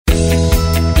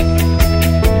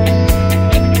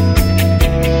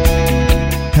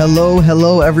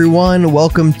Hello, everyone.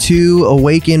 Welcome to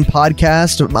Awaken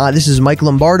Podcast. This is Mike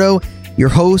Lombardo, your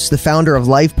host, the founder of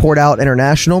Life Poured Out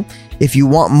International. If you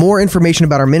want more information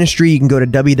about our ministry, you can go to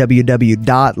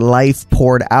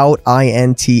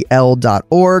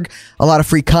www.lifepouredoutlintl.org. A lot of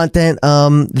free content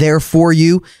there for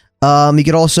you. You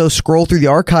can also scroll through the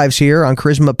archives here on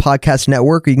Charisma Podcast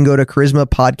Network. You can go to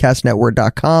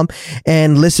charismapodcastnetwork.com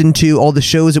and listen to all the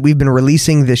shows that we've been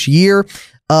releasing this year.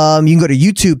 You can go to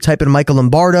YouTube, type in Michael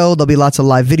Lombardo. There'll be lots of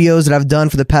live videos that I've done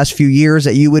for the past few years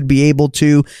that you would be able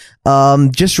to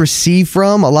just receive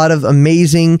from. A lot of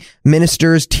amazing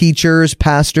ministers, teachers,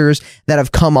 pastors that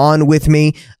have come on with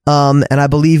me. And I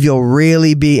believe you'll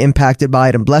really be impacted by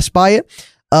it and blessed by it.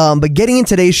 But getting in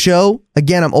today's show,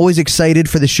 again, I'm always excited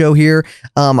for the show here.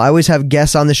 I always have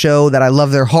guests on the show that I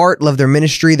love their heart, love their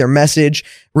ministry, their message,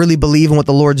 really believe in what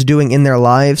the Lord's doing in their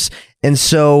lives. And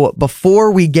so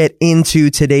before we get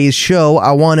into today's show,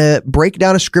 I want to break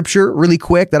down a scripture really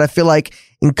quick that I feel like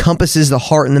encompasses the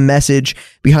heart and the message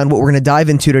behind what we're going to dive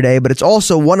into today. But it's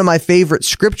also one of my favorite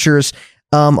scriptures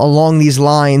along these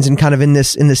lines and kind of in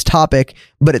this topic.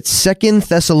 But it's 2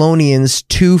 Thessalonians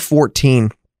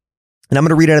 2:14. And I'm going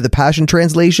to read out of the Passion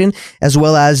Translation as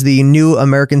well as the New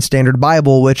American Standard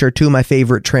Bible, which are two of my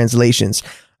favorite translations.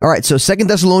 All right, so 2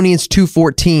 Thessalonians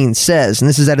 2:14 says, and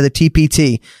this is out of the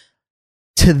TPT,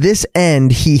 "To this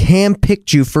end, he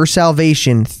handpicked you for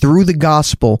salvation through the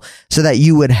gospel so that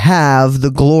you would have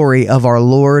the glory of our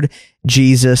Lord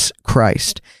Jesus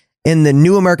Christ." In the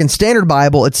New American Standard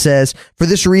Bible, it says, "For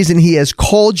this reason, he has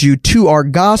called you to our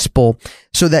gospel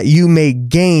so that you may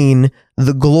gain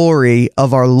the glory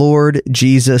of our Lord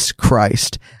Jesus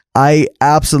Christ." I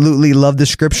absolutely love the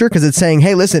scripture because it's saying,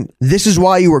 hey, listen, this is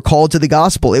why you were called to the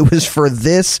gospel. It was for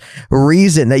this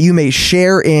reason, that you may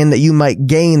share in, that you might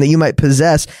gain, that you might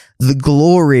possess the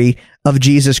glory of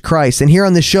Jesus Christ. And here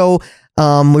on the show,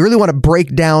 we really want to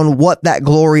break down what that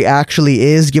glory actually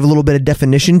is, give a little bit of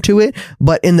definition to it.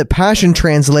 But in the Passion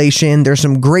Translation, there's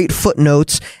some great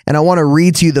footnotes, and I want to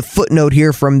read to you the footnote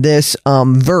here from this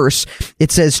verse.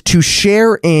 It says, "to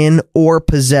share in or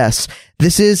possess."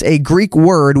 This is a Greek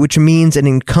word which means an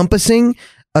encompassing,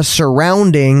 a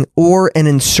surrounding, or an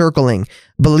encircling.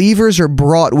 Believers are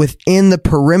brought within the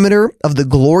perimeter of the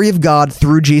glory of God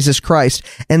through Jesus Christ,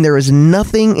 and there is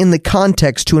nothing in the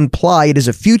context to imply it is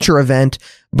a future event,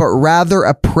 but rather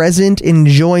a present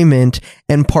enjoyment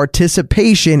and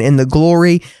participation in the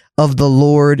glory of the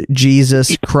Lord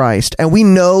Jesus Christ. And we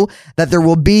know that there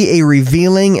will be a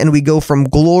revealing and we go from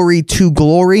glory to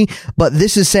glory, but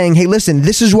this is saying, hey, listen,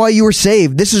 this is why you were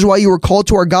saved. This is why you were called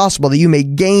to our gospel, that you may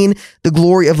gain the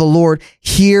glory of the Lord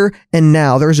here and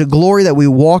now. There's a glory that we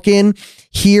walk in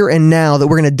here and now that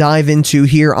we're going to dive into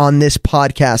here on this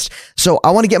podcast. So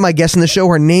I want to get my guest on the show.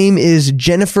 Her name is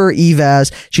Jennifer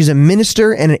Eivaz. She's a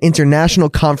minister and an international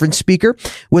conference speaker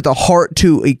with a heart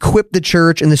to equip the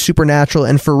church in the supernatural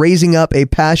and for raising up a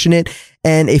passionate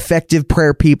and effective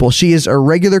prayer people. She is a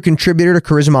regular contributor to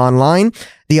Charisma Online,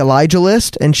 The Elijah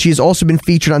List, and she's also been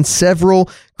featured on several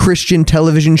Christian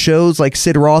television shows like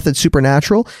Sid Roth at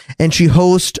Supernatural, and she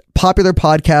hosts popular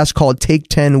podcasts called Take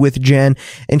 10 with Jen,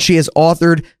 and she has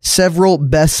authored several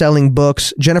best-selling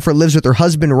books. Jennifer lives with her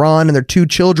husband, Ron, and their two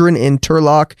children in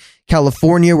Turlock,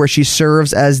 California, where she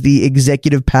serves as the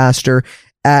executive pastor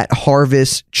at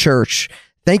Harvest Church.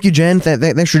 Thank you, Jen.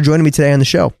 Thanks for joining me today on the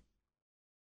show.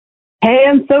 Hey,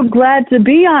 I'm so glad to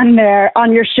be on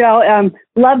your show.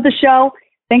 Love the show.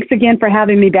 Thanks again for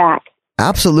having me back.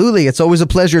 Absolutely. It's always a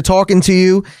pleasure talking to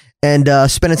you and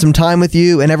spending some time with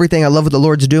you and everything. I love what the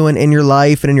Lord's doing in your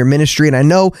life and in your ministry. And I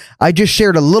know I just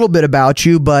shared a little bit about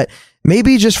you, but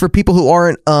maybe just for people who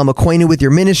aren't acquainted with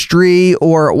your ministry,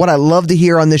 or what I love to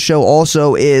hear on this show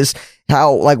also is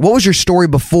what was your story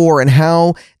before and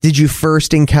how did you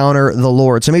first encounter the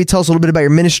Lord? So maybe tell us a little bit about your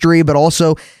ministry, but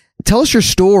also tell us your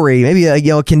story, maybe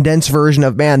a condensed version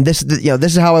of, this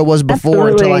is how I was before.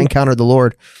 Absolutely. Until I encountered the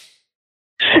Lord.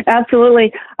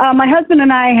 Absolutely. My husband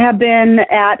and I have been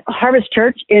at Harvest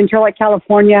Church in Turlock,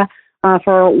 California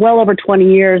for well over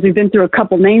 20 years. We've been through a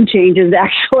couple name changes,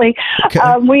 actually.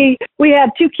 Okay. We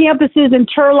have two campuses in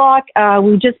Turlock.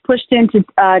 We just pushed into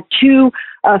two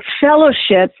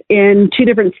fellowships in two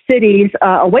different cities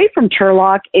away from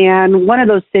Turlock, and one of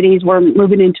those cities we're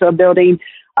moving into a building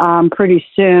pretty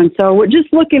soon. So we're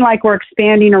just looking like we're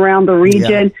expanding around the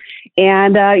region. Yeah.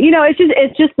 And,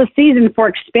 it's just the season for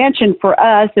expansion for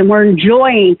us, and we're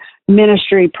enjoying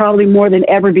ministry probably more than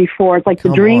ever before. It's like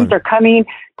the dreams are coming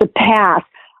to pass.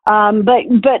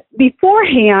 But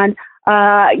beforehand,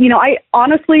 I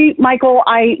honestly, Michael,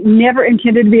 I never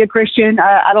intended to be a Christian.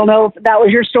 I don't know if that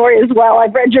was your story as well.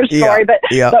 I've read your story, but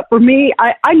for me,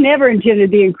 I never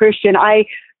intended to be a Christian. I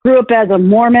grew up as a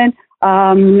Mormon,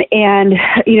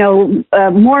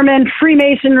 Mormon,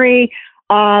 Freemasonry,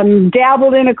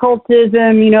 dabbled in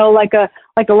occultism, like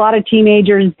a lot of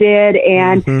teenagers did.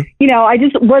 And, I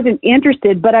just wasn't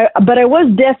interested, but I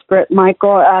was desperate,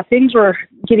 Michael. Things were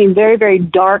getting very, very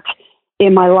dark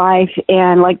in my life.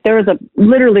 And there was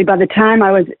literally by the time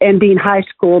I was ending high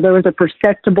school, there was a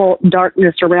perceptible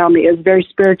darkness around me. It was very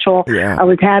spiritual. Yeah. I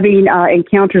was having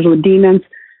encounters with demons,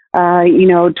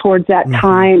 towards that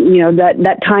time,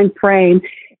 that time frame.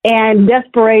 And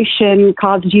desperation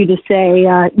causes you to say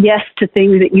yes to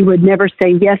things that you would never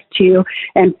say yes to.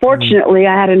 And fortunately,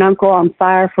 I had an uncle on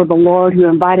fire for the Lord who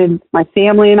invited my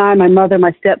family and I, my mother,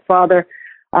 my stepfather,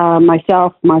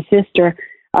 myself, my sister,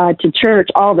 to church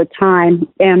all the time.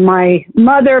 And my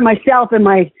mother, myself, and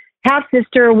my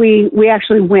half-sister, we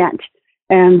actually went.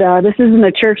 And this isn't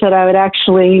a church that I would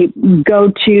actually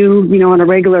go to, on a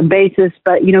regular basis.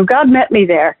 But, God met me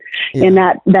there in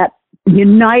that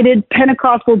United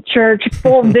Pentecostal church,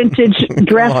 full vintage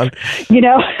dress,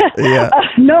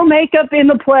 no makeup in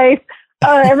the place.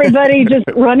 Everybody just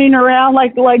running around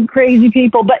like crazy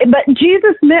people. But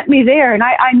Jesus met me there, and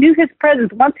I knew his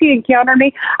presence. Once he encountered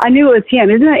me, I knew it was him.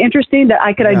 Isn't that interesting that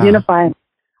I could identify him?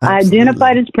 Absolutely. I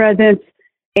identified his presence.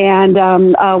 And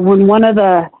when one of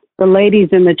the ladies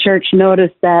in the church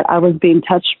noticed that I was being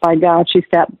touched by God, she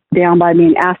sat down by me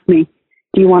and asked me,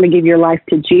 "Do you want to give your life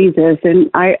to Jesus?"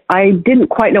 And I didn't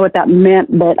quite know what that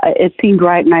meant, but it seemed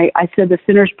right. And I said the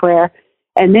sinner's prayer.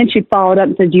 And then she followed up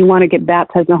and said, "Do you want to get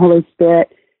baptized in the Holy Spirit?"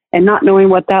 And not knowing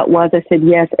what that was, I said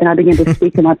yes. And I began to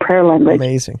speak in my prayer language.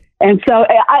 Amazing. And so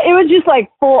it was just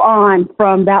full on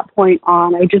from that point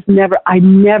on. I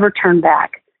never turned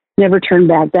back. Never turned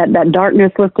back. That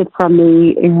darkness lifted from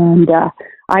me. And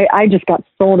I just got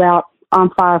sold out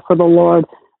on fire for the Lord.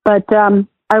 But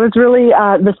I was really,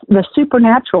 the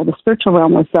supernatural, the spiritual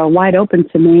realm was wide open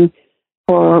to me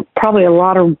for probably a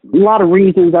lot of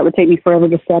reasons that would take me forever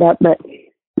to set up, but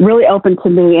really open to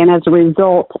me. And as a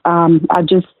result, I've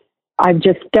just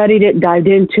studied it, dived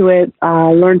into it,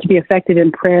 learned to be effective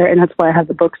in prayer. And that's why I have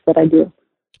the books that I do.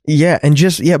 Yeah. And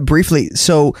briefly.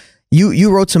 So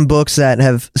you wrote some books that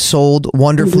have sold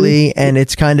wonderfully, and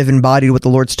it's kind of embodied what the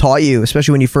Lord's taught you,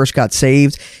 especially when you first got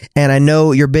saved. And I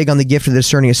know you're big on the gift of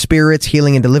discerning of spirits,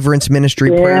 healing and deliverance ministry,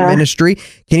 prayer ministry.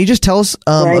 Can you just tell us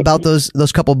about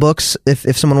those couple books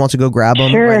if someone wants to go grab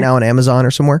them right now on Amazon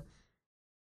or somewhere?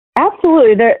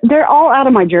 Absolutely. They're all out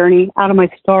of my journey, out of my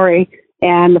story.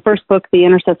 And the first book, The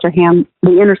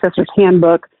Intercessor's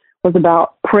Handbook, was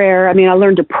about prayer. I mean, I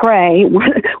learned to pray.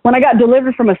 When I got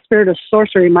delivered from a spirit of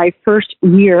sorcery my first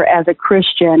year as a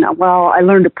Christian, I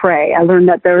learned to pray. I learned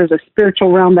that there was a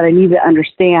spiritual realm that I needed to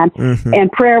understand.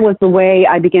 And prayer was the way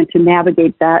I began to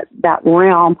navigate that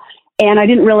realm. And I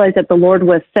didn't realize that the Lord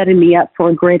was setting me up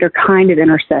for a greater kind of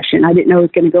intercession. I didn't know it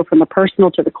was going to go from the personal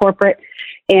to the corporate.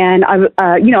 And I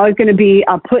was going to be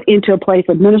put into a place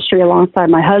of ministry alongside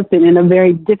my husband in a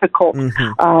very difficult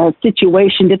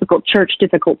situation, difficult church,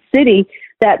 difficult city,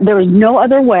 that there was no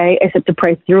other way except to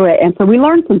pray through it. And so we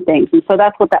learned some things. And so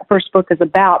that's what that first book is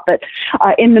about. But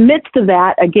in the midst of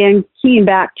that, again, keying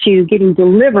back to getting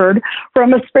delivered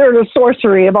from a spirit of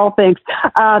sorcery, of all things,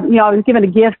 I was given a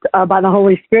gift by the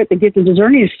Holy Spirit, the gift of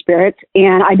discerning of spirits.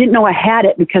 And I didn't know I had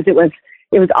it because it was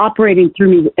operating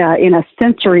through me in a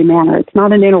sensory manner. It's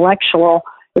not an intellectual.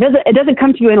 It doesn't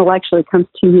come to you intellectually. It comes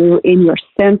to you in your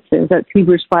senses. That's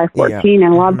Hebrews 5:14.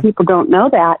 And a lot of people don't know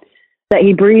that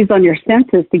he breathes on your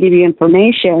senses to give you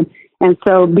information. And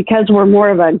so because we're more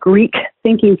of a Greek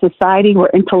thinking society, we're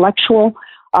intellectual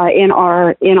in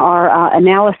our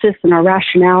analysis and our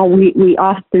rationale, we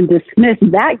often dismiss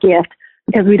that gift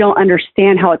because we don't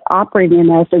understand how it's operating in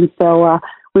us. And so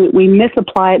we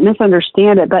misapply it,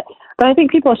 misunderstand it. But I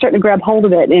think people are starting to grab hold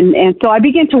of it. And so I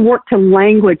began to work to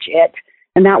language it.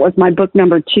 And that was my book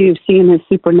number 2, Seeing the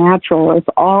Supernatural. It's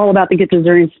all about the gift of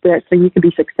discerning spirits so you can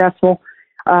be successful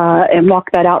and walk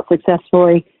that out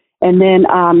successfully. And then,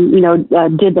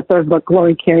 did the third book,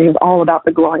 Glory Carriers, all about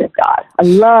the glory of God. I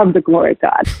love the glory of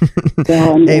God.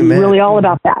 And really all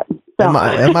about that. So.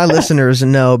 And my listeners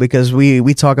know, because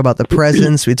we talk about the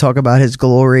presence, we talk about his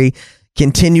glory,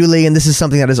 continually, and this is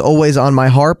something that is always on my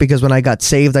heart, because when I got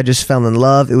saved, I just fell in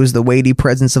love. It was the weighty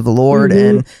presence of the Lord,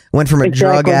 and went from a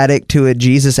drug addict to a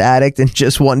Jesus addict in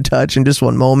just one touch and just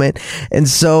one moment. And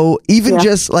so even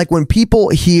just like when people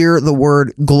hear the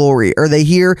word glory, or they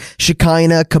hear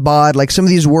Shekinah, kabod, like some of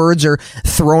these words are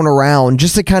thrown around,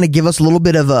 just to kind of give us a little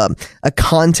bit of a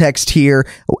context here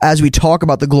as we talk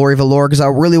about the glory of the Lord, because I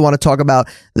really want to talk about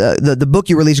the book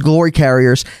you released, Glory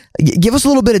Carriers. Give us a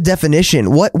little bit of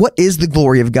definition. What is the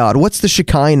glory of God? What's the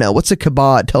Shekinah? What's a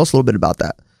kabod? Tell us a little bit about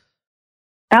that.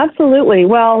 Absolutely.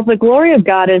 Well, the glory of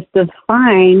God is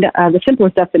defined, the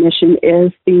simplest definition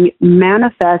is the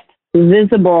manifest,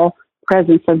 visible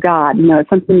presence of God. It's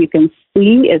something you can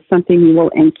see, it's something you will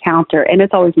encounter, and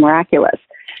it's always miraculous.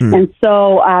 And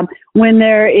so when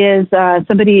there is,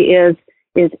 somebody is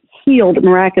healed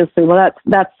miraculously, well,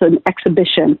 that's an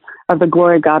exhibition of the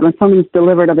glory of God. When someone's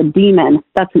delivered of a demon,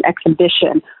 that's an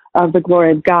exhibition of the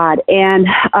glory of God. And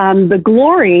the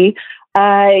glory,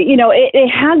 it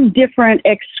has different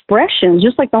expressions,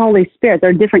 just like the Holy Spirit. There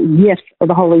are different gifts of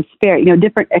the Holy Spirit,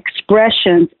 different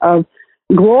expressions of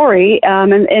glory,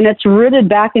 and it's rooted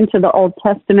back into the Old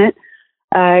Testament.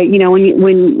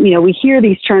 When we hear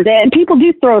these terms, and people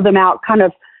do throw them out kind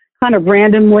of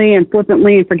randomly and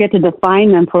flippantly and forget to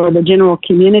define them for the general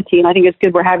community. And I think it's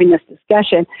good we're having this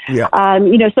discussion. Yeah.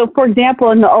 So for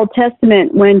example, in the Old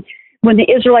Testament, when the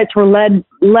Israelites were led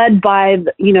by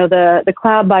the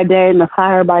cloud by day and the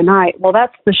fire by night, well,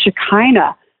 that's the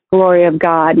Shekinah glory of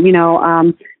God.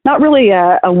 Not really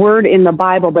a word in the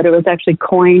Bible, but it was actually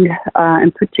coined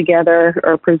and put together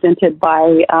or presented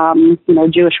by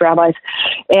Jewish rabbis,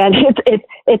 and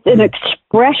it's an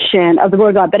expression of the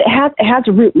glory of God. But it has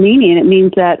a root meaning. It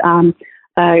means that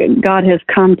God has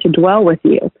come to dwell with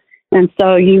you, and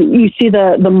so you see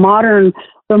the modern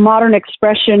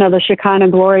expression of the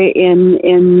Shekinah glory in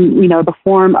the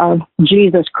form of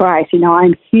Jesus Christ.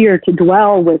 I'm here to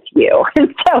dwell with you.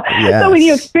 And so when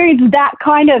you experience that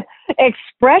kind of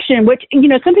expression, which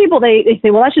some people they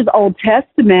say, well, that's just Old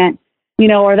Testament,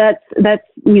 or that's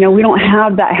we don't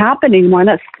have that happen anymore. And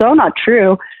that's so not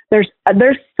true. There's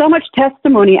so much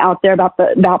testimony out there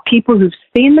about people who've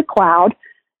seen the cloud.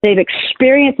 They've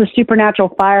experienced the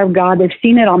supernatural fire of God. They've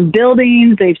seen it on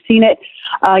buildings. They've seen it,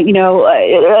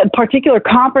 particular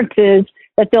conferences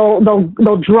that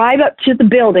they'll drive up to the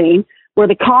building where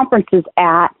the conference is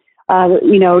at,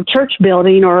 church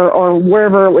building or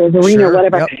wherever it is, arena or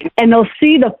whatever, and they'll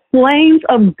see the flames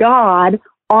of God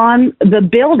on the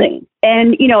building.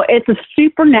 And, it's a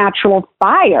supernatural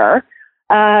fire.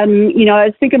 I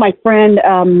was thinking of my friend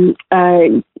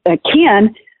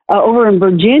Ken, over in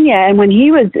Virginia, and when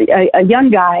he was a young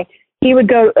guy, he would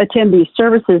go attend these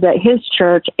services at his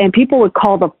church, and people would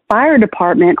call the fire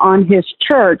department on his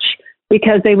church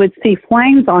because they would see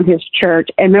flames on his church,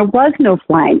 and there was no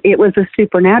flame. It was a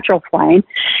supernatural flame.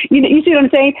 You see what I'm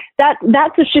saying?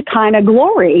 That's a Shekinah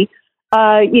glory,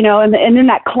 and in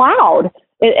that cloud,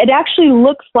 it actually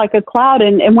looks like a cloud.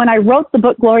 And when I wrote the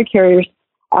book Glory Carriers,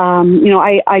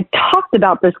 I talked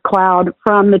about this cloud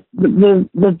from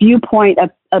the viewpoint of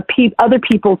other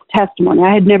people's testimony.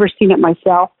 I had never seen it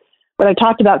myself, but I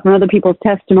talked about from other people's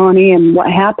testimony and what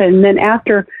happened. And then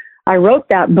after I wrote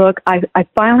that book, I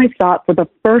finally saw it for the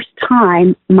first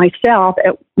time myself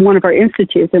at one of our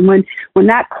institutes. And when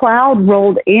that cloud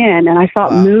rolled in and I saw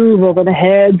it move over the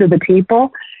heads of the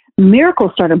people,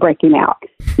 miracles started breaking out.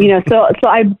 So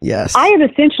I have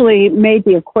essentially made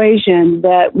the equation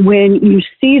that when you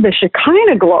see the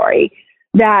Shekinah glory,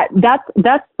 that's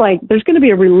like there's going to be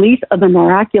a release of the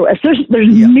miraculous. There's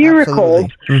miracles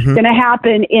going to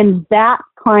happen in that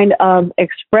kind of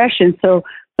expression. So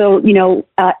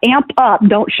amp up,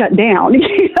 don't shut down.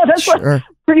 That's what,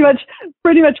 pretty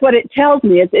much what it tells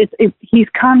me. It's he's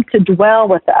come to dwell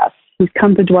with us. He's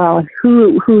come to dwell.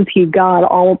 Who's he? God,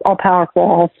 all powerful,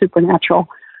 all supernatural,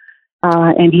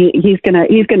 and he's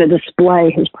gonna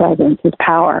display his presence, his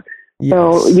power. Yes.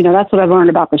 So that's what I've learned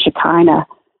about the Shekinah.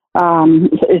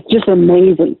 It's just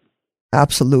amazing.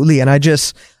 Absolutely, and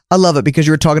I love it because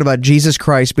you were talking about Jesus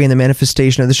Christ being the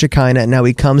manifestation of the Shekinah, and now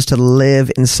he comes to live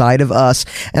inside of us.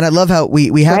 And I love how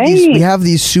we have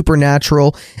these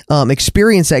supernatural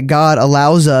experience that God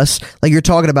allows us, like you're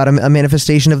talking about a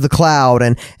manifestation of the cloud,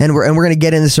 and we're going to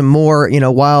get into some more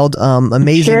wild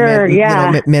amazing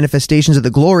manifestations of the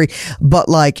glory. But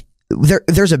like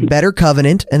there's a better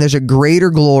covenant and there's a greater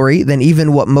glory than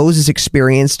even what Moses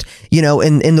experienced, in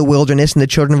the wilderness, and the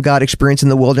children of God experienced in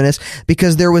the wilderness,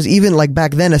 because there was even like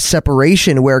back then a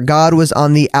separation where God was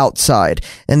on the outside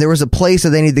and there was a place that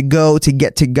they needed to go to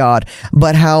get to God.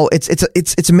 But how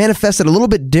it's manifested a little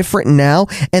bit different now,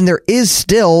 and there is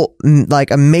still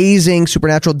like amazing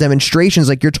supernatural demonstrations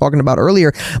like you're talking about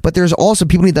earlier, but there's also,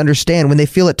 people need to understand, when they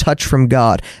feel a touch from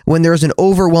God, when there's an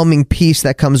overwhelming peace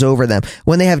that comes over them,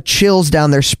 when they have chills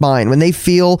down their spine, when they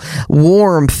feel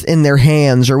warmth in their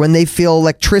hands, or when they feel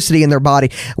electricity in their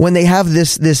body, when they have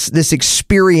this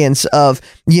experience of,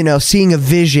 seeing a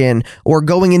vision or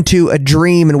going into a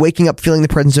dream and waking up feeling the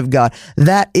presence of God,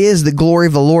 that is the glory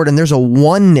of the Lord. And there's a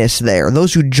oneness there.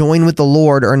 Those who join with the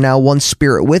Lord are now one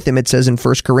spirit with him, it says in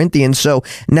 1 Corinthians. So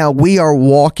now we are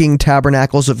walking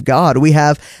tabernacles of God. We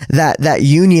have that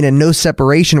union and no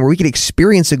separation where we can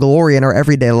experience the glory in our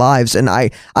everyday lives. And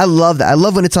I love that. I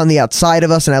love when it's on the outside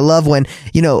of us, and I love when,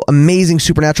 amazing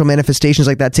supernatural manifestations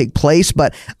like that take place.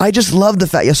 But I just love the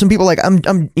fact, some people are like,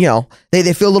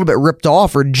 they feel a little bit ripped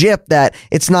off or gypped that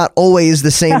it's not always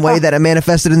the same way that it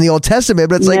manifested in the Old Testament.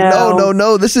 But it's like,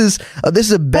 no, this is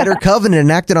a better covenant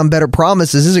enacted on better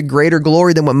promises. This is a greater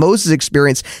glory than what Moses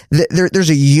experienced. There's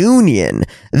a union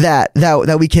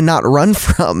that we cannot run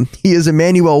from. He is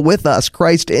Emmanuel with us,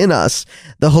 Christ in us,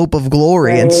 the hope of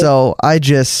glory. Right. And so I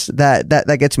just,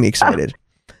 that gets me excited.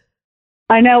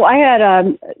 I know. I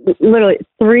had literally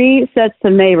 3 sets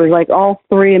of neighbors, like all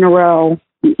 3 in a row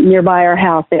nearby our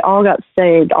house. They all got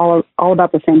saved all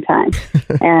about the same time,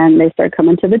 and they started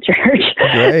coming to the church.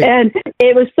 Great. And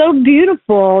it was so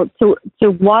beautiful to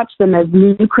watch them as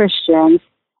new Christians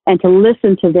and to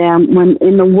listen to them when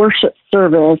in the worship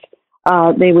service.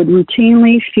 They would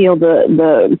routinely feel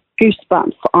the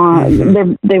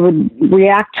goosebumps. They would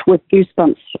react with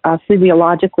goosebumps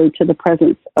physiologically to the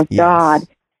presence of God,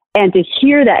 and to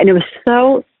hear that, and it was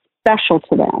so special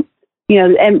to them.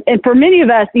 And for many of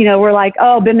us, we're like,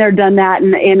 oh, been there, done that,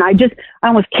 and I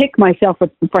almost kick myself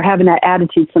for having that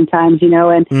attitude sometimes,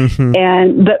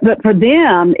 but for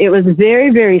them, it was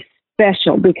very, very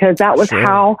special, because that was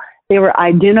how they were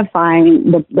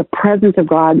identifying the presence of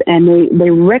God, and they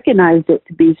recognized it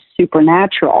to be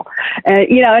supernatural. And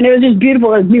it was just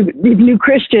beautiful as these new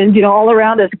Christians, all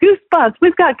around us, goosebumps.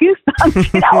 We've got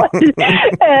goosebumps,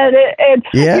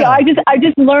 I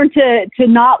just learned to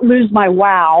not lose my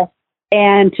wow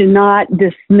and to not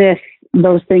dismiss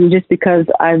those things just because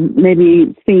I've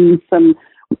maybe seen some.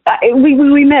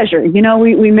 We measure,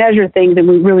 we measure things, and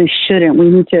we really shouldn't. We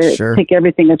need to take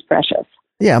everything as precious.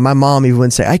 Yeah, my mom even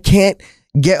would say, I can't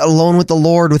get alone with the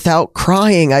Lord without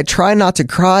crying. I try not to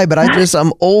cry, but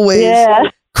I'm always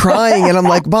crying. And I'm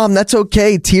like, Mom, that's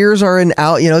okay. Tears are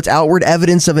it's outward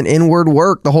evidence of an inward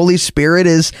work. The Holy Spirit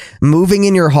is moving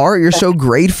in your heart. You're so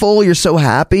grateful. You're so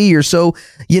happy. You're so,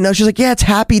 she's like, yeah, it's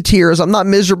happy tears. I'm not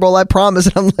miserable. I promise.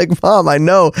 And I'm like, Mom, I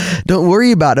know. Don't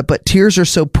worry about it. But tears are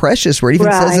so precious, where it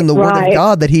even says in the Word of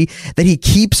God that he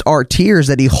keeps our tears,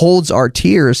 that he holds our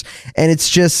tears. And it's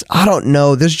just, I don't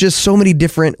know. There's just so many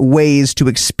different ways to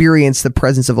experience the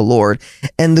presence of the Lord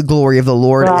and the glory of the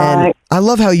Lord. And I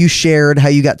love how you shared how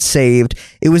you got saved.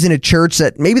 It was in a church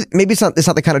that maybe it's not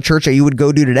the kind of church that you would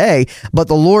go to today, but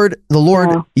the Lord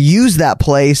used that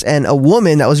place, and a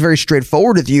woman that was very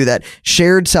straightforward with you, that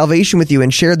shared salvation with you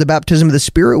and shared the baptism of the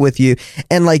Spirit with you,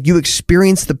 and like you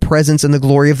experienced the presence and the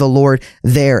glory of the Lord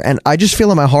there. And I just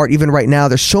feel in my heart, even right now,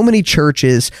 there's so many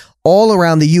churches all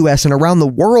around the U.S. and around the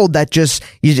world that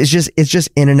it's just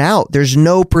in and out. There's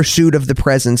no pursuit of the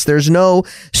presence. There's no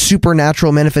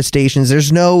supernatural manifestations.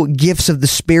 There's no gifts of the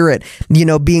Spirit,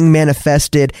 being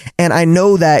manifested. And I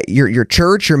know that your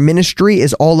church, your ministry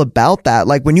is all about that.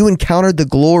 Like when you encountered the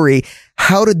glory,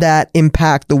 how did that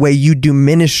impact the way you do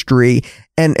ministry?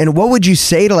 And what would you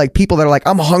say to like people that are like,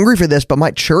 I'm hungry for this, but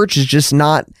my church is just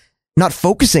not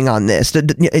focusing on this,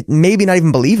 maybe not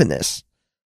even believe in this?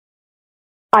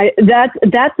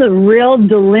 That's a real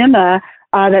dilemma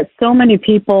that so many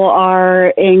people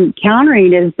are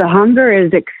encountering. Is the hunger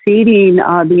is exceeding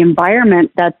the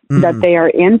environment that they are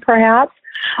in, perhaps,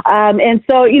 and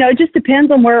so it just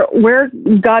depends on where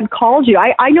God calls you.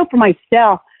 I know for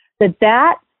myself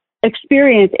that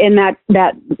experience in that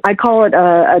I call it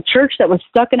a church that was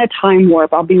stuck in a time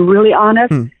warp. I'll be really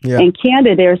honest and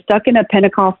candid. They were stuck in a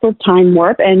Pentecostal time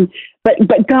warp,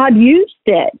 but God used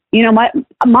it.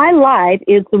 My life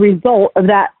is the result of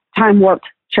that time warped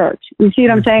church. You see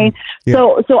what I'm saying? Yeah.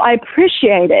 So I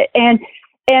appreciate it.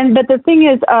 But the thing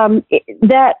is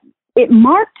that it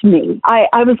marked me.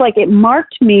 I was like, it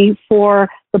marked me for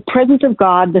the presence of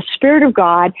God, the Spirit of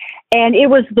God. And it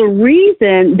was the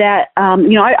reason that,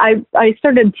 I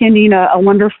started attending a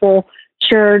wonderful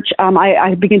church.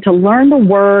 I began to learn the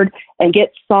Word and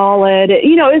get solid. It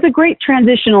was a great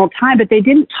transitional time, but they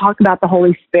didn't talk about the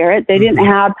Holy Spirit. They didn't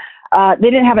have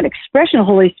an expression of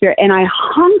Holy Spirit, and I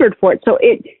hungered for it. So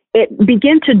it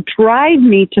began to drive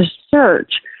me to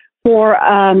search for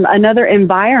another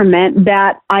environment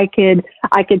that I could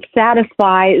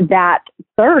satisfy that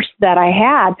thirst that I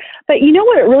had. But you know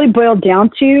what it really boiled down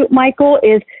to, Michael,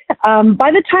 is by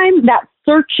the time that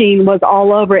searching was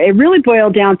all over, it really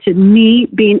boiled down to me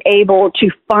being able to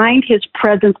find His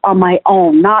presence on my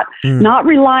own, not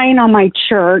relying on my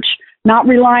church, not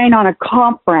relying on a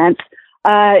conference,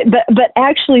 but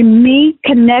actually me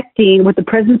connecting with the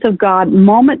presence of God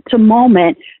moment to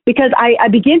moment, because I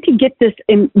began to get this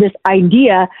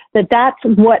idea that that's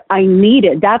what I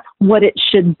needed. That's what it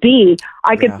should be.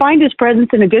 I could find His presence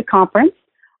in a good conference.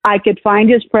 I could find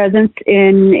His presence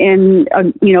in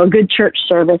a good church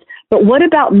service. But what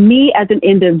about me as an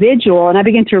individual? And I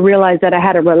began to realize that I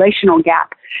had a relational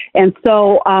gap. And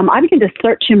so I began to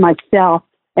search in myself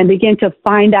and begin to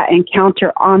find that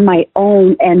encounter on my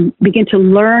own and begin to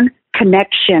learn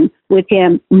connection with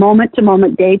Him moment to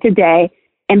moment, day to day,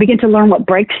 and begin to learn what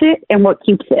breaks it and what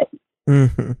keeps it.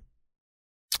 Mm-hmm.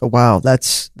 Wow,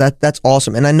 that's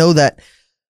awesome. And I know that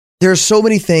there's so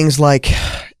many things like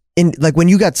when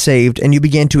you got saved and you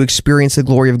began to experience the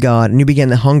glory of God and you began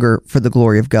to hunger for the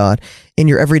glory of God in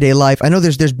your everyday life. I know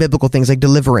there's biblical things like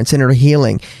deliverance, inner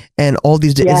healing, and all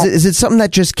these. Yes. Is it something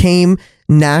that just came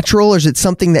natural, or is it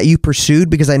something that you pursued?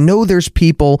 Because I know there's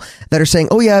people that are saying,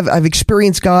 "Oh yeah, I've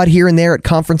experienced God here and there at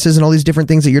conferences and all these different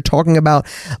things that you're talking about."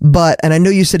 And I know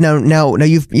you said now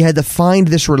you had to find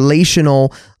this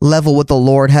relational level with the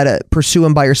Lord, had to pursue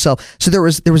Him by yourself. So there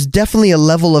was definitely a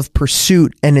level of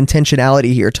pursuit and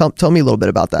intentionality here. Tell me a little bit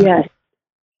about that. Yes.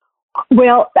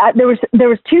 Well, there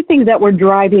was two things that were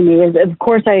driving me. Is of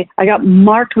course I got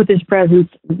marked with His presence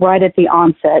right at the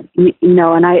onset, and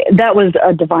that was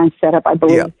a divine setup, I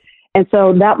believe, and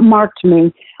so that marked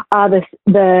me.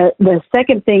 The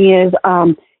second thing is,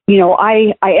 I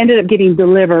ended up getting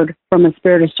delivered from a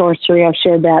spirit of sorcery. I've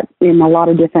shared that in a lot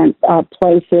of different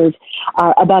places.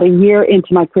 About a year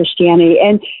into my Christianity,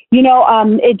 and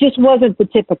it just wasn't the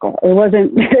typical. It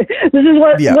wasn't.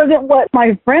 Wasn't what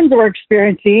my friends were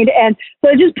experiencing, and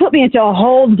so it just put me into a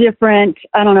whole different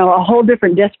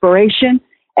desperation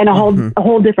and a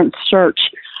whole different search.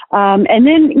 And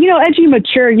then, as you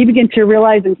mature, you begin to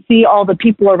realize and see all the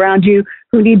people around you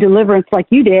who need deliverance like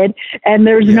you did, and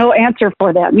there's no answer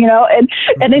for them,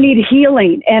 and they need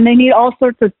healing, and they need all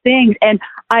sorts of things. And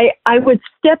I would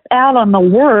step out on the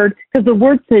Word, because the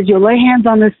Word says you'll lay hands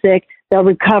on the sick, they'll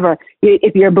recover.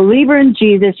 If you're a believer in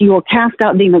Jesus, you will cast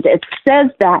out demons. It says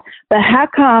that. But how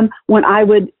come when I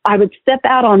would step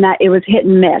out on that, it was hit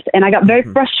and miss? And I got very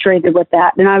frustrated with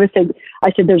that. And I said,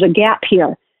 there's a gap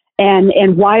here.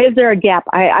 And why is there a gap?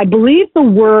 I believe the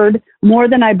Word more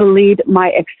than I believed my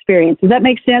experience. Does that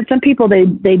make sense? Some people,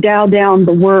 they dial down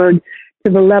the Word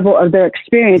to the level of their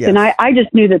experience. Yes. And I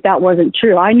just knew that wasn't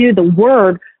true. I knew the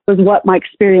Word was what my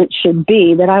experience should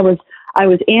be, that I was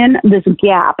in this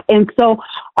gap. And so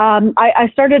I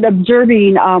started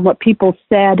observing what people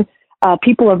said,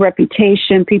 people of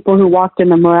reputation, people who walked in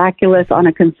the miraculous on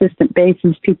a consistent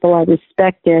basis, people I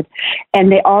respected.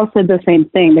 And they all said the same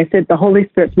thing. They said, the Holy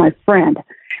Spirit's my friend.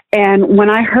 And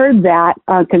when I heard that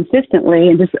consistently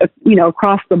and just,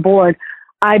 across the board,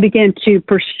 I began to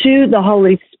pursue the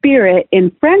Holy Spirit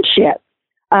in friendship,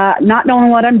 not knowing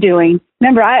what I'm doing.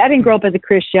 Remember, I didn't grow up as a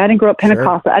Christian. I didn't grow up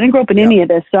Pentecostal. Sure. I didn't grow up in any of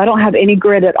this, so I don't have any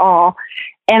grit at all.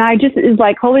 And it's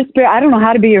like, Holy Spirit, I don't know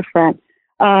how to be your friend.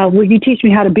 Will you teach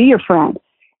me how to be your friend?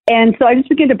 And so I just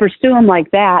began to pursue Him like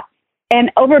that.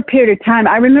 And over a period of time,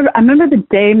 I remember the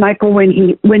day, Michael, when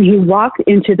he walked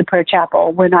into the prayer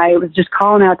chapel, when I was just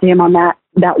calling out to Him on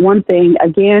that one thing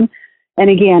again and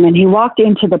again. And He walked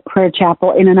into the prayer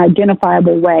chapel in an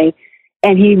identifiable way.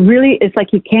 And it's like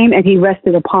He came and He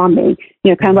rested upon me,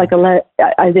 kind of like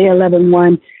Isaiah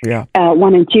 11:1,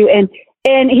 1 and 2.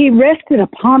 And He rested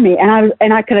upon me,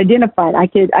 and I could identify it. I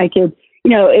could,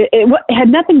 it had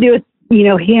nothing to do with,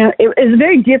 Him. It was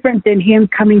very different than Him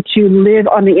coming to live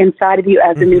on the inside of you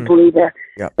as a new believer.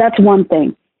 Yeah. That's one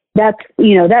thing. That's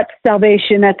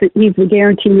salvation. He's the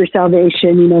guarantee of your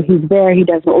salvation. He's there. He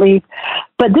doesn't leave.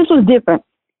 But this was different.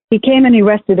 He came and He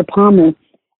rested upon me.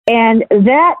 And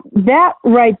that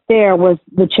right there was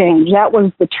the change. That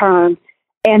was the turn.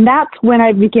 And that's when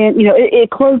I began,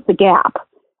 it closed the gap.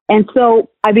 And so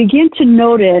I began to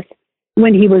notice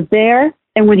when He was there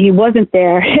And when he wasn't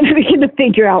there, and I began to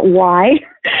figure out why,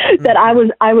 that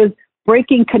I was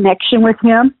breaking connection with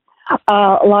him.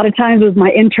 A lot of times it was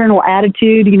my internal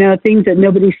attitude, things that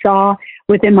nobody saw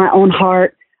within my own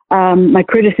heart, my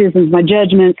criticisms, my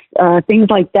judgments, things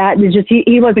like that. And it's just,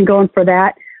 he wasn't going for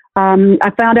that.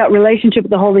 I found out relationship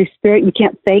with the Holy Spirit, you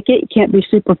can't fake it. You can't be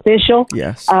superficial.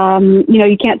 Yes.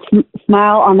 You can't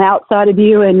smile on the outside of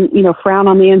you and, frown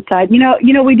on the inside.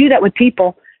 We do that with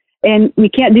people, and you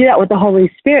can't do that with the Holy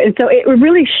Spirit. And so it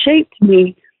really shaped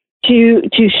me to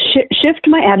shift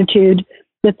my attitude,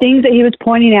 the things that he was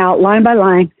pointing out line by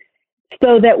line,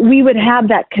 so that we would have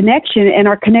that connection and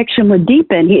our connection would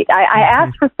deepen. I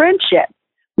asked for friendship.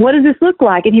 What does this look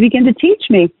like? And he began to teach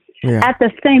me. Yeah. At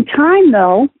the same time,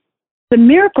 though, the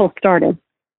miracles started.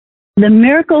 The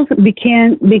miracles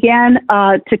began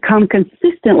to come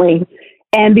consistently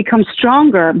and become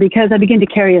stronger because I began to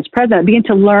carry his presence. I began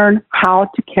to learn how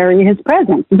to carry his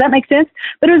presence. Does that make sense?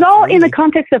 But it was all in the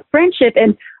context of friendship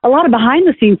and a lot of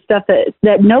behind-the-scenes stuff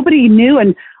that nobody knew,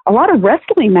 and a lot of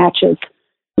wrestling matches,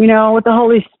 with the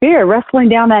Holy Spirit, wrestling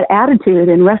down that attitude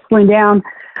and wrestling down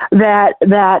that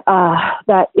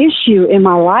issue in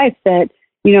my life that,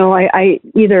 I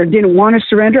either didn't want to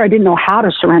surrender, I didn't know how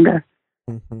to surrender.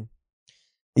 Mm-hmm.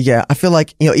 Yeah, I feel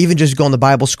like, even just going to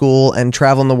Bible school and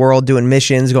traveling the world doing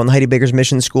missions, going to Heidi Baker's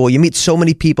mission school, you meet so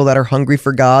many people that are hungry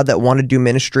for God, that want to do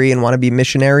ministry and want to be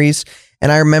missionaries.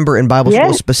 And I remember in Bible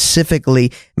school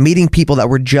specifically meeting people that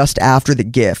were just after the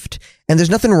gift. And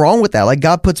there's nothing wrong with that. Like,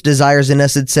 God puts desires in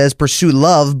us. It says, pursue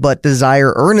love, but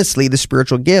desire earnestly the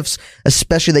spiritual gifts,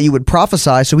 especially that you would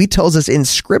prophesy. So he tells us in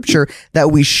scripture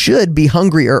that we should be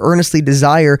hungry or earnestly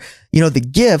desire, the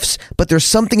gifts, but there's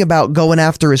something about going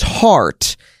after his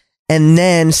heart and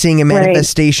then seeing a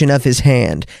manifestation of his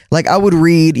hand. Like, I would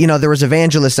read, there was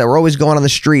evangelists that were always going on the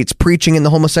streets preaching in the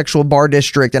homosexual bar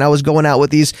district. And I was going out with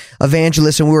these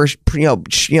evangelists and we were,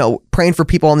 praying for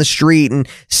people on the street and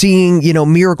seeing,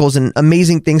 miracles and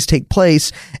amazing things take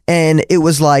place. And it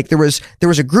was like, there was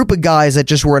a group of guys that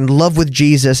just were in love with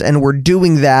Jesus and were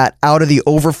doing that out of the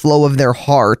overflow of their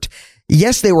heart.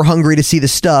 Yes, they were hungry to see the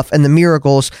stuff and the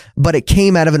miracles, but it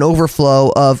came out of an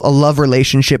overflow of a love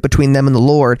relationship between them and the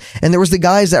Lord. And there was the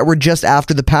guys that were just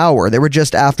after the power. They were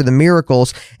just after the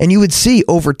miracles. And you would see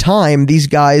over time, these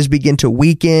guys begin to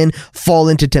weaken, fall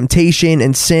into temptation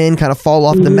and sin, kind of fall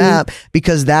off the map,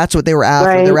 because that's what they were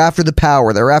after. Right. They were after the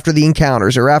power. They were after the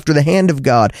encounters. They were after the hand of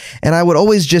God. And I would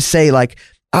always just say, like,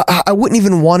 I wouldn't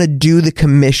even want to do the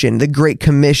commission, the Great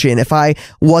Commission, if I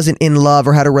wasn't in love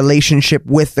or had a relationship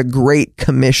with the Great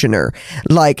Commissioner.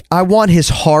 Like, I want his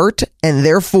heart, and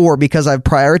therefore, because I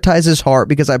prioritize his heart,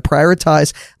 because I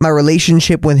prioritize my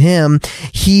relationship with him,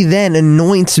 he then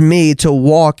anoints me to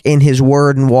walk in his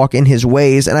word and walk in his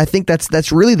ways. And I think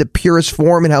that's really the purest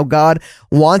form in how God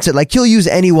wants it. Like, he'll use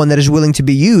anyone that is willing to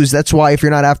be used. That's why if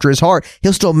you're not after his heart,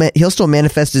 he'll still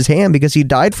manifest his hand, because he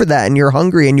died for that and you're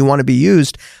hungry and you want to be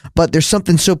used. But there's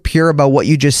something so pure about what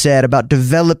you just said about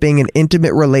developing an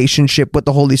intimate relationship with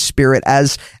the Holy Spirit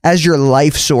as your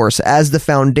life source, as the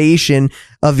foundation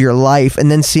of your life,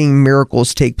 and then seeing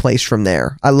miracles take place from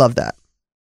there. I love that.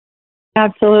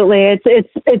 Absolutely.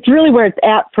 It's really where it's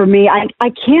at for me.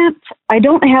 I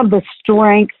don't have the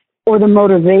strength or the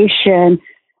motivation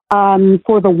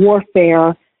for the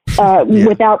warfare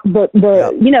without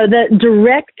the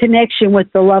direct connection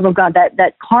with the love of God,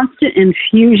 that constant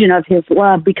infusion of his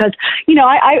love. Because,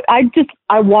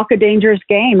 I walk a dangerous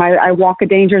game. I walk a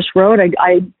dangerous road.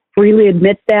 I freely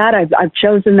admit that. I've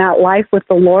chosen that life with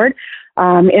the Lord.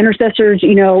 Intercessors,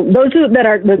 those that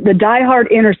are the diehard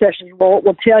intercessors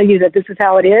will tell you that this is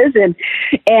how it is.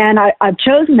 And I've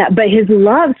chosen that, but his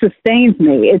love sustains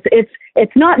me.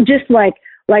 It's not just like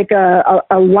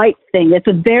a light thing. It's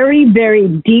a very, very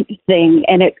deep thing,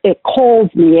 and it calls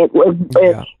me. It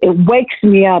wakes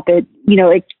me up. It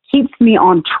keeps me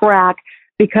on track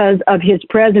because of his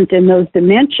presence in those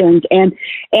dimensions. And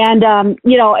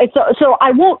so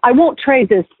I won't trade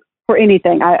this for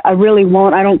anything. I really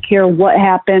won't. I don't care what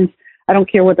happens. I don't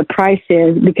care what the price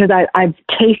is, because I've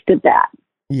tasted that.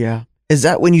 Yeah. Is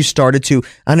that when you started to,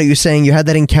 I know you're saying you had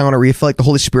that encounter where you felt like the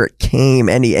Holy Spirit came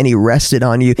and he rested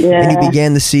on you, and you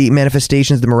began to see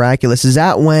manifestations of the miraculous. Is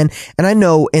that when, and I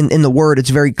know in the word, it's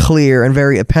very clear and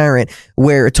very apparent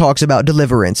where it talks about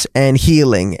deliverance and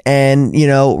healing and,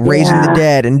 raising the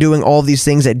dead and doing all these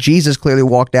things that Jesus clearly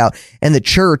walked out and the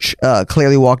church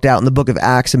clearly walked out in the book of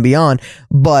Acts and beyond.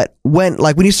 But when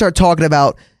you start talking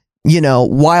about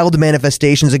wild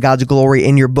manifestations of God's glory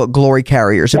in your book, Glory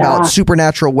Carriers, about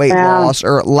supernatural weight loss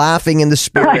or laughing in the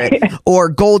spirit or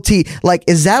gold teeth. Like,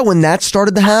 is that when that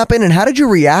started to happen? And how did you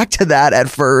react to that at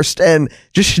first? And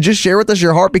just share with us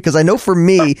your heart, because I know for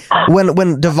me,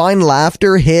 when Divine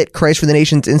Laughter hit Christ for the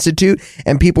Nations Institute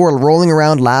and people were rolling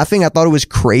around laughing, I thought it was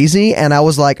crazy. And I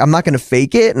was like, I'm not going to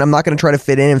fake it, and I'm not going to try to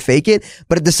fit in and fake it.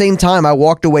 But at the same time, I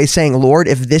walked away saying, Lord,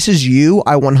 if this is you,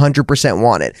 I 100%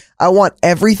 want it. I want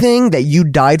everything that you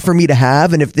died for me to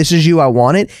have. And if this is you, I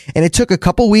want it. And it took a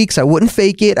couple weeks. I wouldn't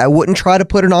fake it. I wouldn't try to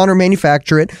put it on or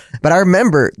manufacture it. But I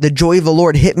remember the joy of the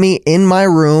Lord hit me in my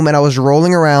room, and I was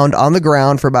rolling around on the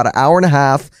ground for about an hour and a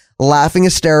half, laughing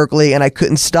hysterically, and I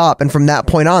couldn't stop. And from that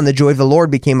point on, the joy of the Lord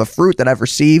became a fruit that I've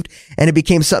received, and it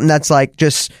became something that's like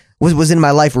just was in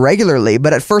my life regularly.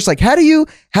 But at first, like, how did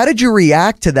you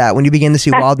react to that when you began to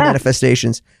see wild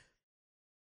manifestations?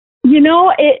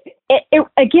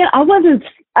 Again, I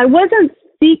wasn't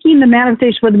seeking the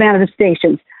manifestation for the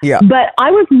manifestations. Yeah. But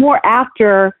I was more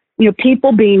after,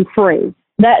 people being free.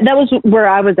 That was where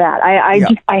I was at.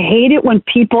 I hate it when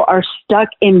people are stuck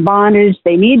in bondage.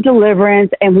 They need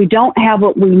deliverance, and we don't have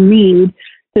what we need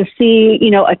to see,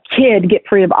 a kid get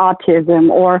free of autism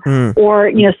or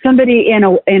somebody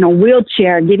in a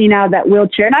wheelchair getting out of that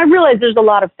wheelchair. And I realize there's a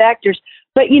lot of factors,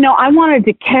 but I wanted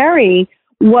to carry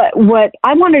what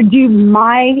I want to do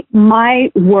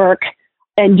my work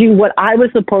and do what I was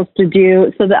supposed to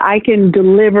do so that I can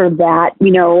deliver that,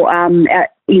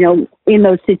 in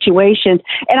those situations.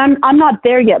 And I'm not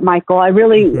there yet, Michael. I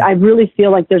really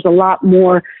feel like there's a lot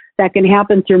more that can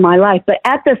happen through my life. But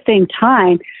at the same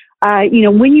time,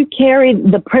 when you carry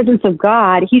the presence of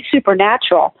God, He's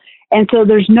supernatural. And so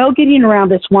there's no getting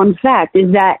around this one fact,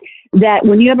 is that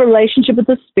when you have a relationship with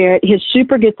the Spirit, His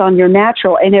super gets on your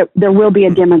natural, and there will be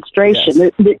a demonstration.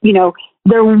 Yes.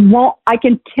 There won't. I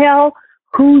can tell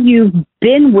who you've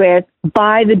been with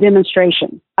by the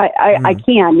demonstration. I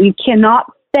can. You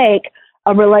cannot fake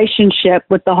a relationship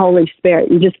with the Holy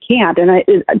Spirit. You just can't.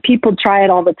 And people try it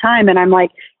all the time, and I'm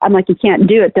like, you can't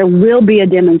do it. There will be a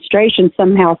demonstration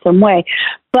somehow, some way.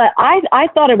 But I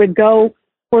thought it would go,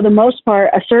 for the most part,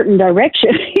 a certain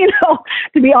direction,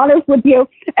 to be honest with you.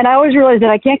 And I always realized that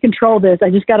I can't control this. I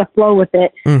just got to flow with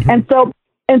it. Mm-hmm.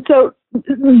 And so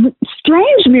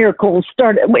strange miracles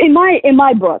started in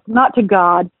my book, not to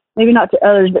God, maybe not to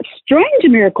others, but strange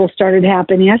miracles started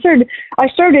happening. I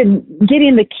started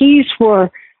getting the keys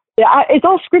for, it's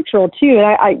all scriptural too.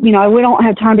 And we don't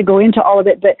have time to go into all of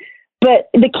it, but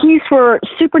the keys for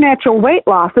supernatural weight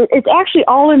loss, it's actually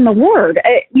all in the Word,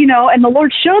 and the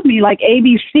Lord showed me like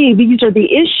ABC, these are the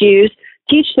issues,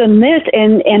 teach them this,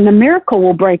 and the miracle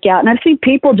will break out. And I've seen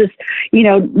people just,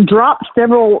 drop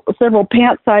several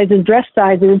pant sizes, dress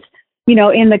sizes,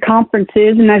 in the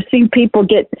conferences. And I've seen people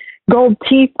get gold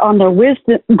on their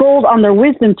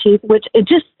wisdom teeth, which it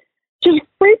just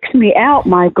freaks me out,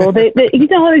 Michael. It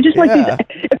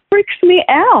freaks me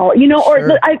out, Sure.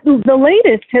 The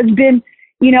latest has been,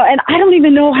 and I don't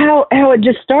even know how it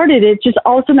just started. It just,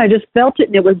 all of a sudden I just felt it,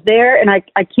 and it was there, and I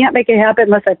can't make it happen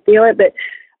unless I feel it, but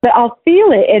I'll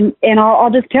feel it, and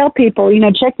I'll just tell people,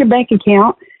 check your bank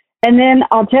account, and then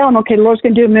I'll tell them, okay, the Lord's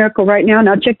going to do a miracle right now,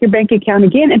 now check your bank account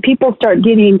again, and people start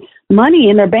getting money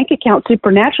in their bank account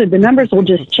supernaturally. The numbers will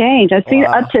just change. I've seen it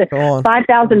up to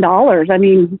 $5,000. I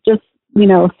mean, just,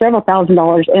 several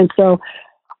 $1,000s. And so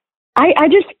I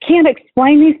just can't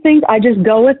explain these things. I just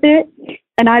go with it,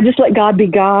 and I just let God be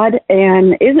God.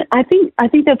 And I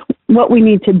think that's what we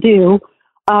need to do.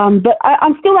 But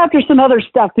I'm still after some other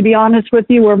stuff, to be honest with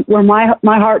you, where my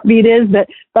heartbeat is. But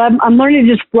I'm learning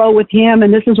to just flow with Him,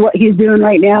 and this is what He's doing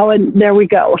right now. And there we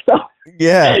go. So.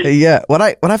 Yeah. When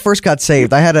I first got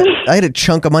saved, I had a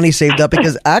chunk of money saved up,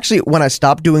 because actually when I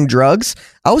stopped doing drugs,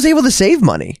 I was able to save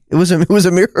money. It was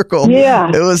a miracle. Yeah.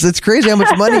 It's crazy how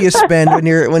much money you spend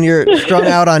when you're strung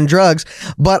out on drugs.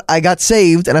 But I got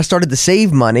saved, and I started to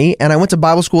save money, and I went to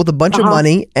Bible school with a bunch of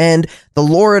money, and the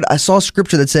Lord, I saw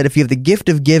scripture that said, if you have the gift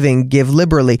of giving, give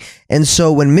liberally. And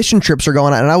so when mission trips are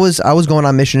going on, and I was going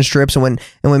on mission trips, and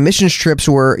when mission trips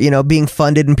were, being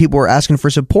funded and people were asking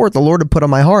for support, the Lord had put on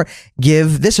my heart,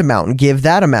 give this amount and give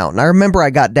that amount. And I remember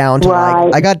I got down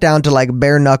to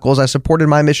bare knuckles. I supported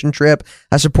my mission trip.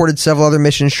 I supported several other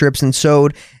mission trips and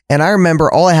sewed. And I remember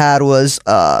all I had was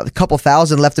a couple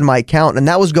 $1,000 left in my account, and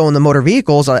that was going to motor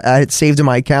vehicles I had saved in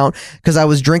my account, because I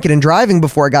was drinking and driving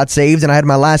before I got saved, and I had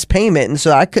my last payment, and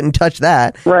so I couldn't touch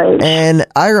that. Right. And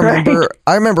I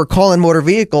remember calling motor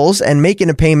vehicles and making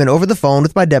a payment over the phone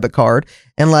with my debit card,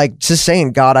 and like just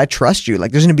saying, God, I trust you.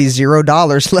 Like, there's going to be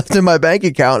 $0 left in my bank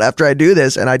account after I do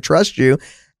this, and I trust you.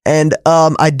 And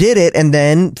I did it. And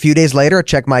then a few days later, I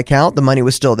checked my account. The money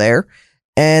was still there.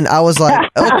 And I was like,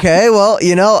 okay, well,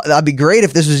 that'd be great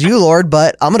if this was you, Lord,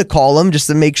 but I'm going to call them just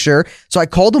to make sure. So I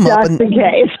called them up. Just in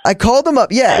case. I called them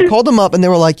up. Yeah, I called them up and they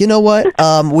were like, you know what?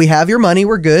 We have your money.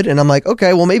 We're good. And I'm like,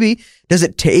 okay, well, maybe does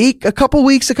it take a couple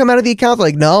weeks to come out of the account? They're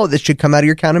like, no, this should come out of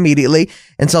your account immediately.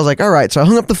 And so I was like, all right. So I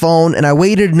hung up the phone and I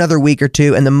waited another week or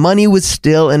two and the money was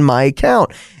still in my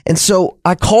account. And so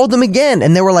I called them again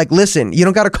and they were like, listen, you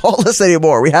don't got to call us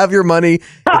anymore. We have your money.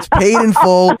 It's paid in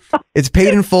full. It's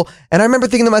paid in full. And I remember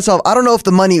thinking to myself, I don't know if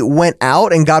the money went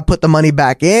out and God put the money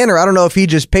back in, or I don't know if he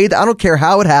just paid. I don't care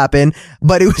how it happened,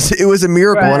 but it was a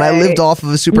miracle. Right. And I lived off of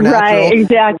a supernatural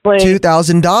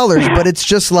 $2,000. But it's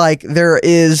just like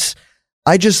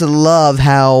I just love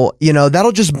how,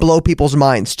 that'll just blow people's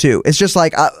minds too. It's just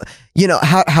like,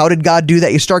 how did God do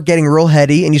that? You start getting real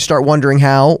heady and you start wondering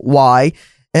how, why,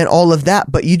 and all of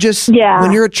that. But you just,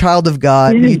 when you're a child of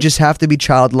God, you just have to be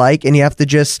childlike and you have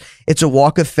to it's a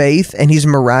walk of faith, and he's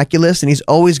miraculous and he's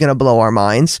always going to blow our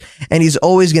minds, and he's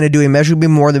always going to do immeasurably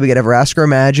more than we could ever ask or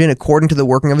imagine according to the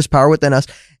working of his power within us.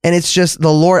 And it's just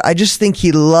the Lord. I just think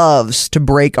he loves to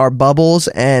break our bubbles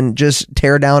and just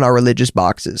tear down our religious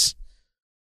boxes.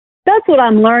 That's what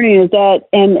I'm learning is that,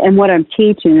 and what I'm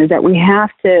teaching is that we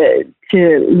have to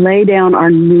lay down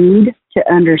our need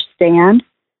to understand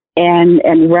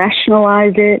and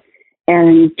rationalize it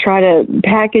and try to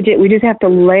package it. We just have to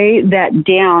lay that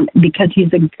down because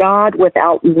he's a God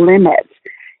without limits.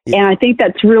 Yeah. And I think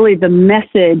that's really the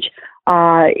message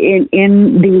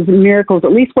in these miracles,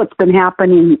 at least what's been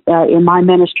happening in my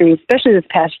ministry, especially this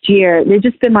past year. They've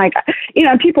just been like,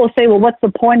 people say, well, what's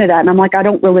the point of that? And I'm like, I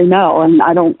don't really know. And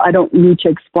I don't need to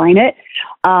explain it.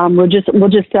 We'll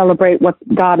just celebrate what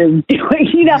God is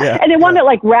doing, and they want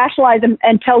to rationalize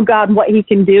and tell God what he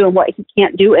can do and what he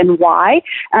can't do and why.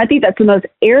 And I think that's the most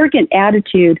arrogant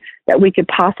attitude that we could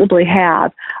possibly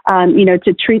have,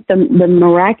 to treat the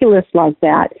miraculous like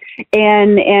that,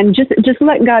 and just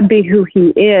let God be who he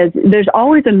is. There's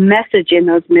always a message in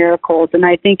those miracles, and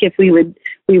I think if we would,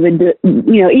 even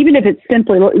if it's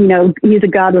simply, he's a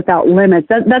God without limits,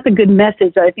 that's a good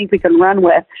message that I think we can run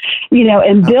with,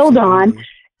 and build on,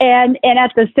 and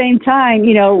at the same time,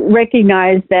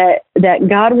 recognize that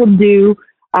God will do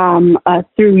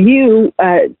through you,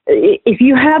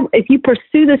 if you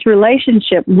pursue this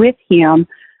relationship with him,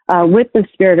 with the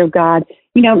Spirit of God,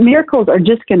 miracles are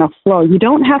just going to flow. You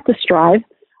don't have to strive.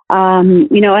 And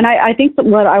I think that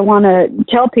what I want to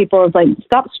tell people is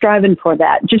stop striving for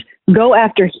that. Just go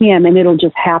after him and it'll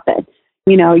just happen.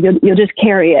 You'll just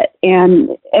carry it. And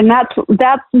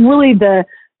that's really the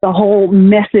whole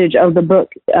message of the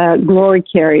book, Glory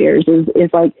Carriers is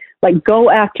go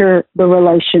after the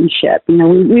relationship.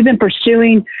 We've been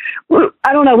pursuing,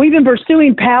 we've been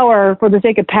pursuing power for the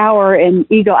sake of power and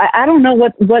ego. I don't know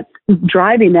what's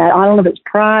driving that. I don't know if it's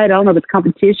pride. I don't know if it's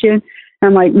competition.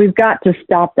 I'm like, we've got to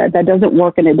stop that. That doesn't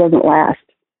work and it doesn't last.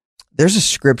 There's a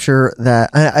scripture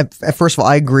that, first of all,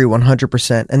 I agree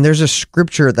 100%. And there's a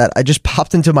scripture that I just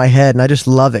popped into my head and I just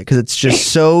love it because it's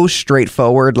just so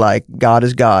straightforward, like God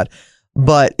is God.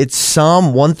 But it's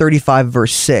Psalm 135,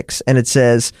 verse 6. And it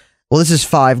says, well, this is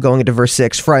 5 going into verse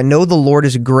 6. For I know the Lord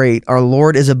is great. Our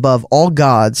Lord is above all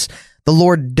gods. The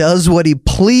Lord does what he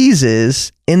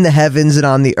pleases in the heavens and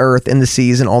on the earth, in the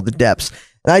seas and all the depths.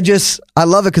 And I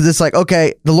love it because it's like,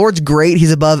 okay, the Lord's great.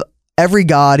 He's above every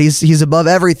God. He's above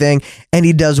everything, and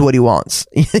he does what he wants.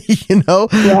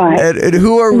 Right. And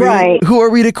who are we? Right. Who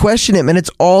are we to question him? And it's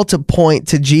all to point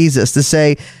to Jesus, to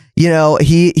say,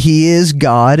 he is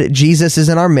God. Jesus is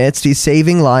in our midst. He's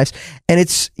saving lives, and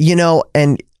it's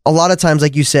and a lot of times,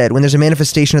 like you said, when there's a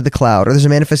manifestation of the cloud or there's a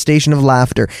manifestation of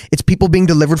laughter, it's people being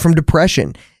delivered from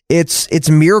depression. It's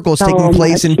miracles taking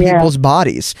place in people's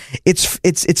bodies.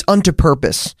 It's unto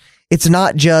purpose. It's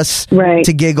not just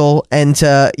to giggle and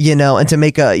to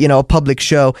make a public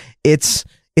show. It's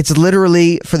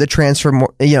literally for the transform.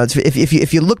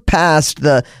 If you look past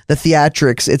the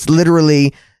theatrics, it's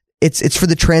literally it's for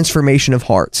the transformation of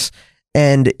hearts.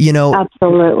 And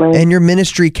absolutely. And your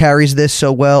ministry carries this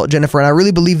so well, Jennifer. And I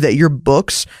really believe that your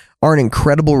books are an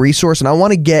incredible resource. And I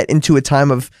want to get into a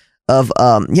time of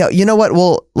you know what?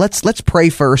 Well, let's pray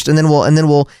first, and then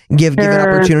we'll give an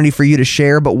opportunity for you to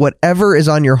share. But whatever is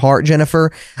on your heart,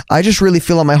 Jennifer, I just really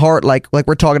feel on my heart, like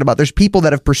we're talking about. There's people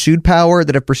that have pursued power,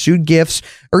 that have pursued gifts,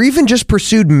 or even just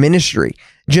pursued ministry,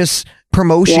 just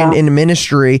promotion in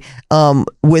ministry,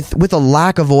 with a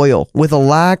lack of oil, with a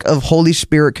lack of Holy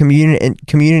Spirit communion and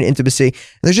intimacy.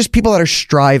 There's just people that are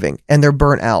striving and they're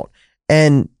burnt out.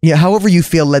 And however you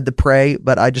feel led to pray,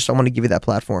 but I want to give you that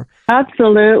platform.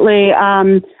 Absolutely.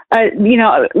 let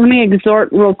me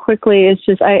exhort real quickly. It's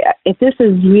just, if this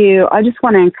is you, I just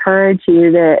want to encourage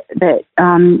you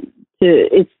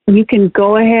you can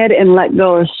go ahead and let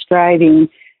go of striving.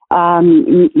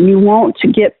 You won't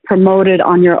get promoted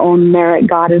on your own merit.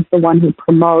 God is the one who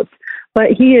promotes,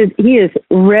 but He is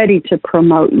ready to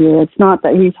promote you. It's not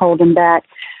that He's holding back.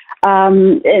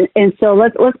 And so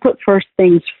let's put first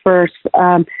things first.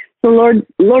 So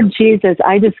Lord Jesus,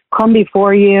 I just come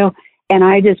before you, and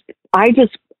I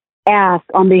just ask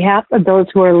on behalf of those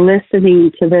who are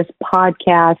listening to this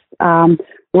podcast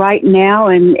right now,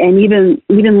 and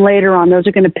even later on, those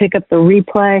are going to pick up the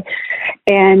replay.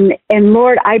 And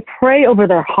Lord, I pray over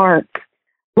their hearts,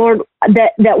 Lord,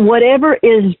 that whatever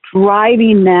is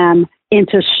driving them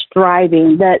into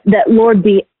striving, that Lord,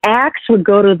 the axe would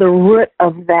go to the root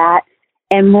of that,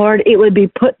 and Lord, it would be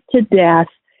put to death.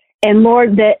 And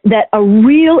Lord, that a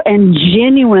real and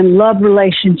genuine love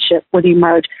relationship would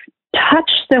emerge.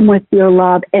 Touch them with your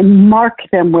love and mark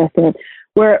them with it,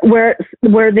 where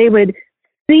they would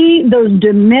see those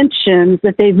dimensions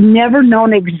that they've never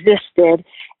known existed.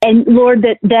 And Lord,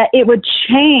 that it would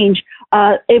change.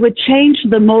 It would change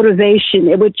the motivation.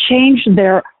 It would change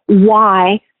their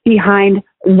why behind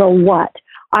the what.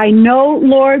 I know,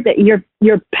 Lord, that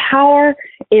your power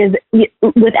is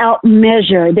without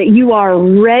measure, that you are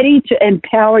ready to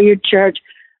empower your church,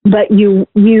 but you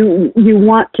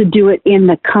want to do it in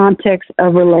the context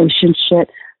of relationship.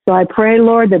 So I pray,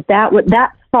 Lord,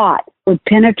 that thought would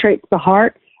penetrate the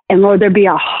heart, and Lord, there be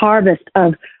a harvest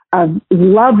of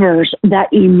lovers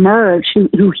that emerge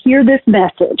who hear this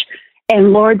message,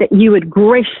 and Lord, that you would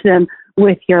grace them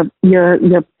with your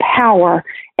power,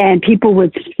 and people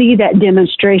would see that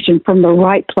demonstration from the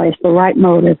right place, the right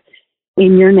motive.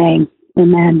 In your name,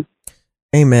 amen.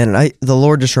 Amen. And the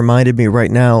Lord just reminded me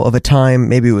right now of a time,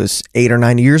 maybe it was 8 or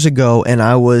 9 years ago, and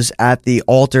I was at the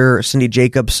altar. Cindy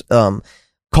Jacobs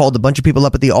called a bunch of people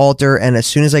up at the altar, and as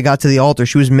soon as I got to the altar,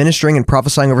 she was ministering and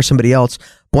prophesying over somebody else.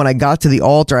 When I got to the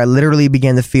altar, I literally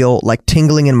began to feel like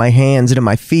tingling in my hands and in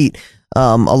my feet,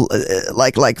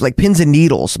 like pins and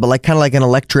needles, but like kind of like an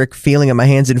electric feeling in my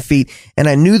hands and feet. And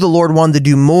I knew the Lord wanted to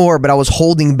do more, but I was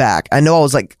holding back. I know I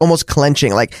was like almost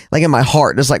clenching, like in my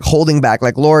heart, just like holding back.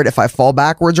 Like, Lord, if I fall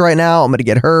backwards right now, I'm going to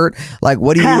get hurt. Like,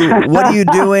 what are you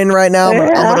doing right now? I'm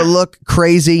going to look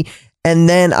crazy. And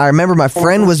then I remember my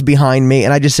friend was behind me,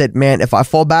 and I just said, man, if I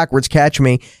fall backwards, catch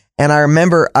me. And I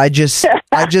remember I just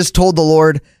told the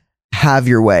Lord, have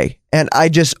your way. And I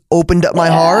just opened up my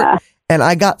heart, and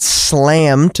I got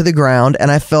slammed to the ground, and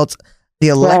I felt the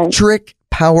electric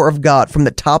power of God from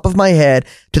the top of my head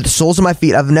to the soles of my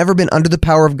feet. I've never been under the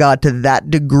power of God to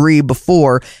that degree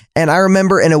before. And I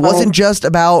remember, and it wasn't just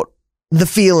about the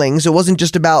feelings. It wasn't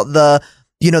just about the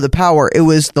power. It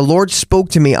was the Lord spoke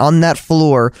to me on that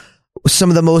floor some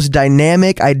of the most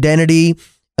dynamic identity,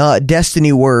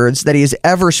 destiny words that he has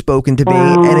ever spoken to me.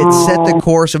 And it set the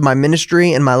course of my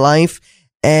ministry and my life.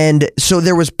 And so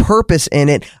there was purpose in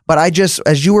it, but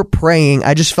as you were praying,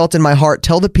 I just felt in my heart,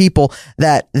 tell the people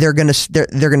that they're going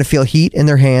to feel heat in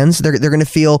their hands. They're going to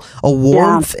feel a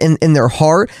warmth in their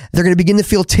heart. They're going to begin to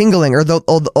feel tingling, or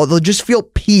they'll just feel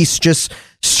peace, just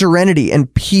serenity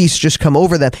and peace just come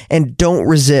over them. And don't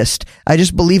resist. I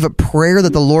just believe a prayer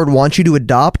that the Lord wants you to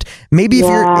adopt. Maybe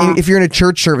if you're in a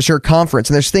church service or a conference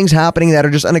and there's things happening that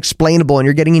are just unexplainable and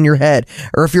you're getting in your head,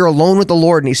 or if you're alone with the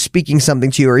Lord and he's speaking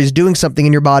something to you, or he's doing something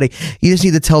in your body, you just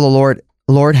need to tell the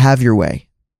Lord, have your way.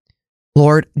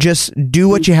 Lord, just do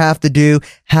what you have to do.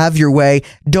 Have your way.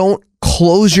 Don't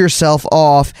close yourself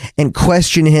off and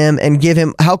question him and give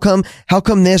him, how come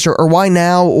this, or why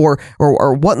now, or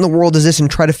what in the world is this, and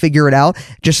try to figure it out.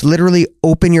 Just literally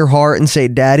open your heart and say,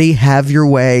 Daddy, have your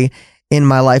way in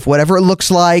my life. Whatever it looks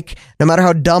like, no matter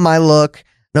how dumb I look,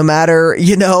 no matter,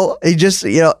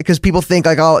 because people think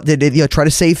like, oh, they try to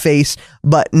save face,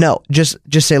 but no, just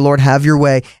say, Lord, have your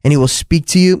way, and he will speak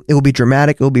to you. It will be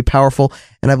dramatic. It will be powerful.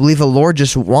 And I believe the Lord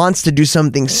just wants to do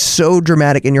something so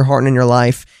dramatic in your heart and in your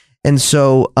life. And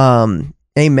so,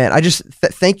 amen. I just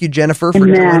thank you, Jennifer, for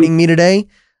joining me today.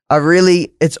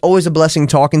 It's always a blessing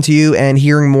talking to you and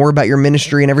hearing more about your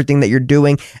ministry and everything that you're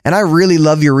doing. And I really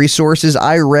love your resources.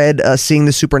 I read Seeing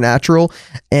the Supernatural,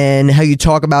 and how you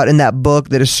talk about in that book,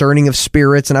 the discerning of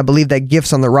spirits. And I believe that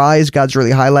gift's on the rise. God's really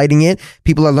highlighting it.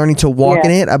 People are learning to walk in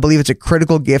it. I believe it's a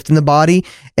critical gift in the body.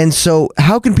 And so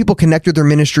how can people connect with their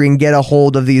ministry and get a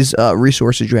hold of these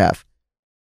resources you have?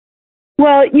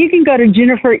 Well, you can go to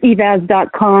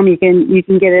jennifereivaz.com. You can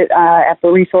get it at the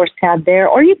resource tab there,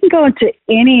 or you can go into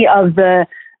any of the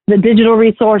digital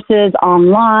resources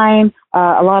online.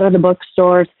 A lot of the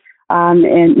bookstores,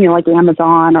 and like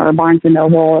Amazon or Barnes and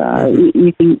Noble,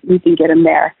 you can get them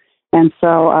there. And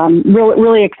so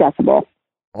really accessible.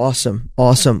 Awesome.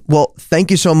 Well,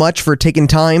 thank you so much for taking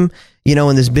time,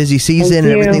 in this busy season and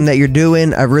everything that you're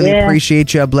doing. I really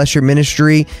appreciate you. I bless your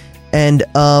ministry. And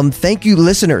thank you,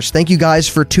 listeners. Thank you guys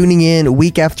for tuning in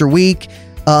week after week,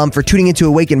 for tuning into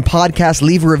Awaken Podcast.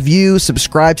 Leave a review,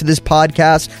 subscribe to this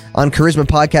podcast on Charisma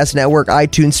Podcast Network,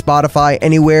 iTunes, Spotify,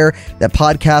 anywhere that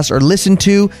podcasts are listened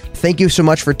to. Thank you so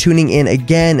much for tuning in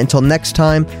again. Until next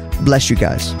time, bless you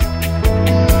guys.